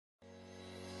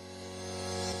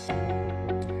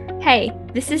Hey,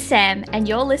 this is Sam, and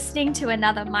you're listening to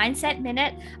another Mindset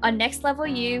Minute on Next Level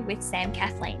You with Sam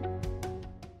Kathleen.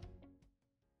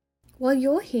 While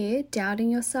you're here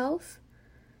doubting yourself,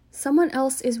 someone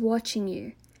else is watching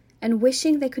you and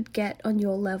wishing they could get on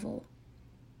your level.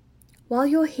 While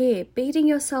you're here beating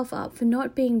yourself up for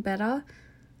not being better,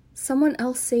 someone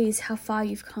else sees how far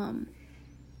you've come.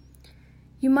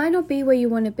 You might not be where you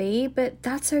want to be, but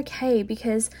that's okay,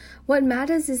 because what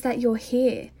matters is that you're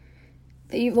here,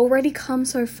 that you've already come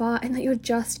so far, and that you're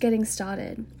just getting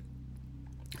started.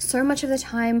 So much of the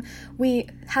time, we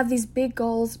have these big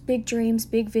goals, big dreams,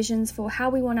 big visions for how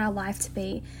we want our life to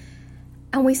be.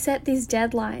 And we set these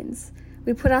deadlines.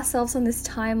 We put ourselves on this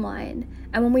timeline.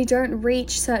 And when we don't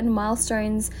reach certain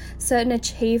milestones, certain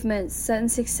achievements, certain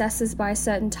successes by a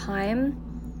certain time,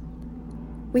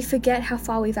 we forget how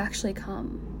far we've actually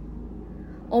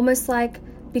come. Almost like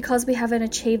because we haven't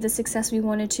achieved the success we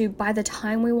wanted to by the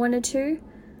time we wanted to,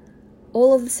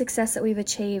 all of the success that we've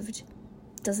achieved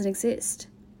doesn't exist.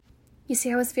 You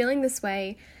see, I was feeling this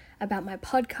way about my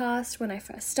podcast when I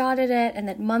first started it, and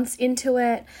then months into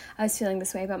it, I was feeling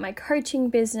this way about my coaching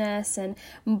business, and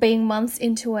being months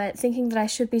into it, thinking that I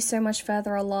should be so much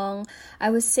further along. I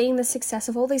was seeing the success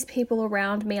of all these people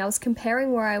around me. I was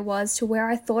comparing where I was to where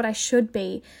I thought I should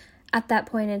be at that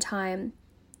point in time.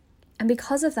 And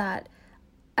because of that,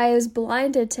 I was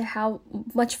blinded to how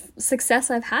much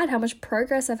success I've had, how much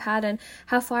progress I've had, and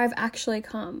how far I've actually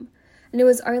come. And it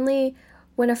was only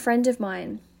when a friend of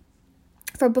mine,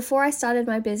 before I started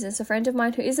my business, a friend of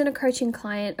mine who isn't a coaching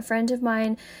client, a friend of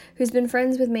mine who's been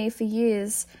friends with me for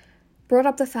years, brought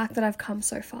up the fact that I've come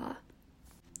so far.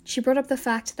 She brought up the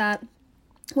fact that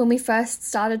when we first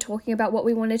started talking about what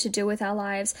we wanted to do with our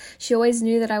lives, she always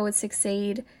knew that I would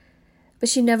succeed, but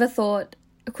she never thought,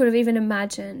 could have even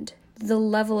imagined the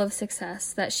level of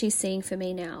success that she's seeing for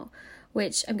me now,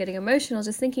 which I'm getting emotional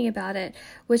just thinking about it,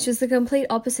 which was the complete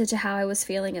opposite to how I was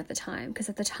feeling at the time. Because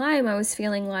at the time I was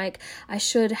feeling like I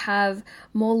should have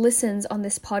more listens on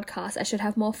this podcast. I should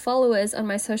have more followers on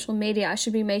my social media. I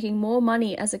should be making more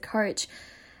money as a coach.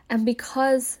 And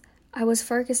because I was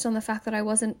focused on the fact that I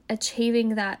wasn't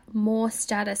achieving that more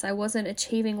status, I wasn't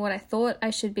achieving what I thought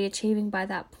I should be achieving by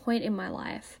that point in my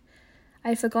life, I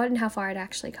had forgotten how far I'd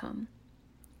actually come.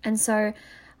 And so,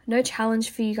 no challenge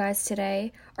for you guys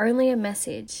today, only a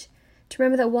message to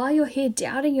remember that while you're here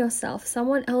doubting yourself,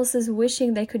 someone else is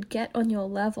wishing they could get on your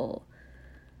level.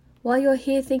 While you're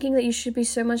here thinking that you should be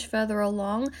so much further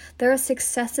along, there are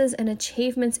successes and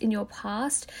achievements in your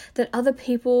past that other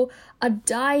people are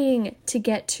dying to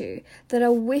get to, that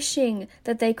are wishing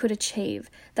that they could achieve,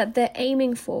 that they're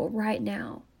aiming for right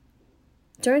now.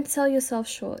 Don't sell yourself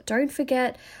short. Don't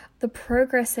forget the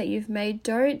progress that you've made.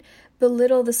 Don't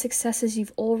belittle the successes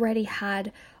you've already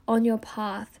had on your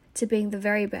path to being the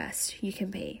very best you can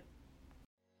be.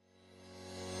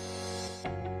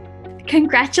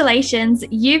 Congratulations,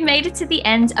 you've made it to the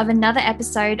end of another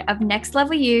episode of Next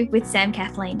Level You with Sam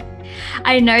Kathleen.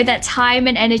 I know that time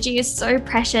and energy is so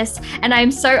precious, and I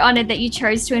am so honored that you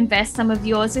chose to invest some of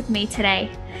yours with me today.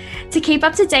 To keep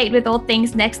up to date with all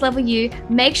things Next Level You,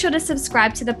 make sure to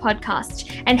subscribe to the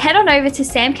podcast and head on over to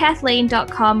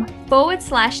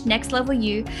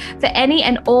samkathleen.com/nextlevelU for any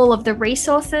and all of the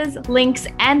resources, links,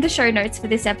 and the show notes for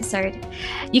this episode.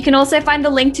 You can also find the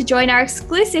link to join our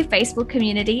exclusive Facebook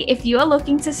community if you are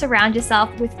looking to surround yourself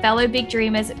with fellow big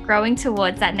dreamers growing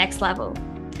towards that next level.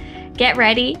 Get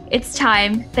ready, it's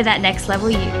time for that next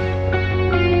level you.